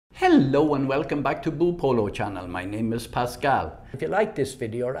Hello and welcome back to Boopolo channel. My name is Pascal. If you like this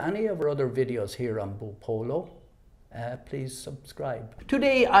video or any of our other videos here on Boopolo, please subscribe.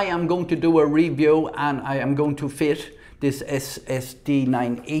 Today I am going to do a review and I am going to fit this SSD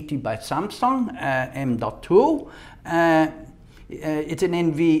 980 by Samsung M.2. It's an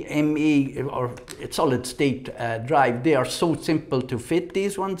NVMe or solid state drive. They are so simple to fit,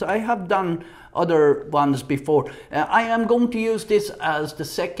 these ones. I have done other ones before. I am going to use this as the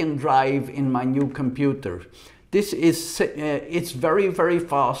second drive in my new computer. This is, it's very, very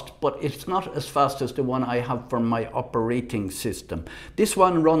fast, but it's not as fast as the one I have for my operating system. This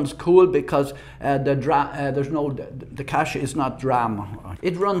one runs cool because the cache is not DRAM.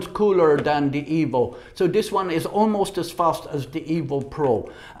 It runs cooler than the Evo. So this one is almost as fast as the Evo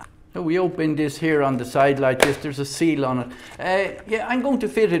Pro. So we open this here on the side like this. There's a seal on it. Yeah, I'm going to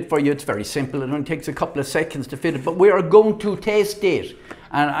fit it for you. It's very simple. It only takes a couple of seconds to fit it, but we are going to test it.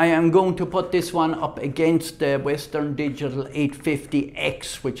 And I am going to put this one up against the Western Digital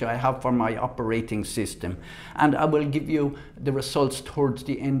 850X, which I have for my operating system. And I will give you the results towards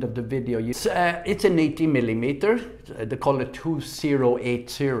the end of the video. It's an 80mm. They call it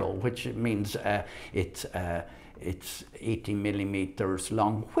 2080, which means it's 80mm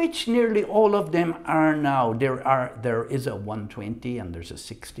long, which nearly all of them are now. There is a 120 and there's a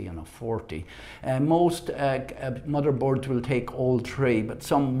 60 and a 40. Most motherboards will take all three, but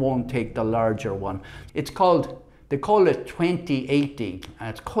some won't take the larger one. They call it 2080.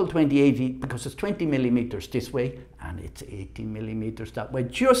 It's called 2080 because it's 20mm this way and it's 80mm that way,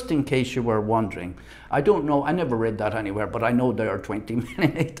 just in case you were wondering. I don't know, I never read that anywhere, but I know they are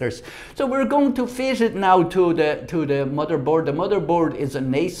 20mm. So we're going to fit it now to the motherboard. The motherboard is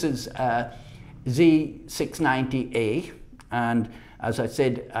an Asus Z690A, and as I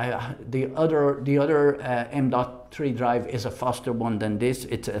said, the other M.3 drive is a faster one than this.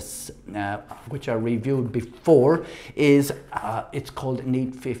 It's which I reviewed before. It's called an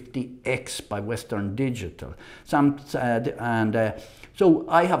 850X by Western Digital. So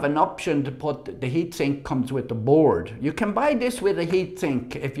I have an option to put the heatsink comes with the board. You can buy this with a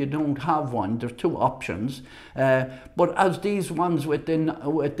heatsink if you don't have one. There's two options. But as these ones with the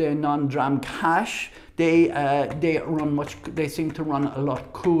non-DRAM cache, they seem to run a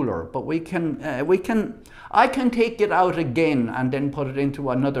lot cooler. But I can take it out again and then put it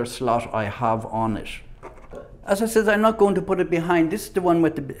into another slot I have on it. As I said, I'm not going to put it behind. This is the one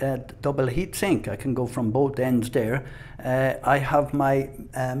with the double heat sink. I can go from both ends there. I have my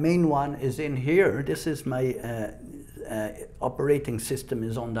main one is in here. This is my operating system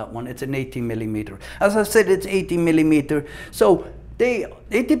is on that one. It's an 80mm. As I said, it's 80mm. So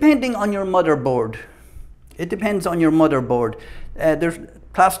it depending on your motherboard. It depends on your motherboard. There's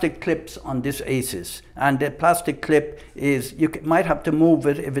plastic clips on this Asus, and the plastic clip is, you might have to move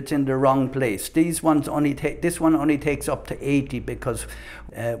it if it's in the wrong place. This one only takes up to 80 because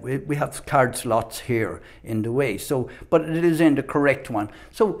we have card slots here in the way. So, but it is in the correct one.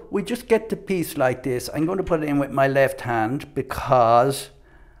 So we just get the piece like this. I'm going to put it in with my left hand because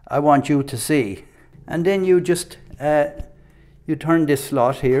I want you to see. And then you just you turn this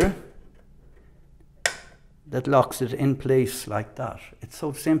slot here. That locks it in place like that. It's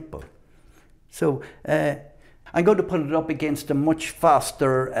so simple. So I'm going to put it up against a much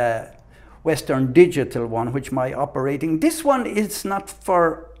faster Western Digital one, which my operating. This one is not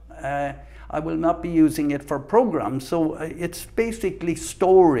for, I will not be using it for programs, so it's basically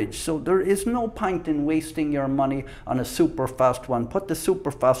storage. So there is no point in wasting your money on a super fast one. Put the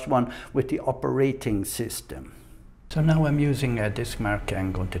super fast one with the operating system. So now I'm using a disk mark.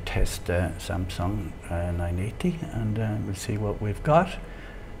 I'm going to test Samsung 980 and we'll see what we've got.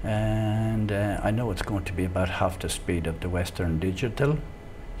 And I know it's going to be about half the speed of the Western Digital.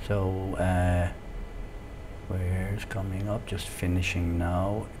 So where's coming up, just finishing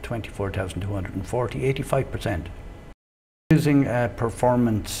now, 24,240, 85%. Using a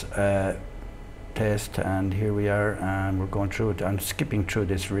performance test, and here we are, and we're going through it. I'm skipping through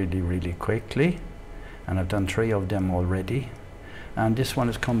this really, really quickly. And I've done 3 of them already. And this one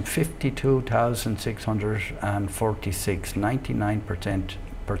has come 52,646, 99%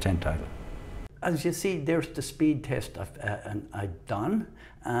 percentile. As you see, there's the speed test I've done.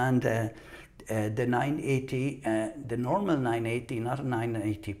 And the 980, the normal 980, not a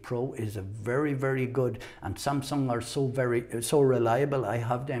 980 Pro, is a very, very good. And Samsung are so reliable. I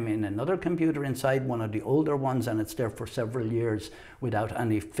have them in another computer inside, one of the older ones, and it's there for several years without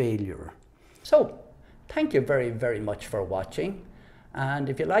any failure. So, thank you very, very much for watching. And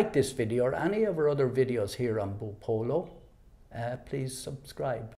if you like this video or any of our other videos here on Boopolo, please subscribe.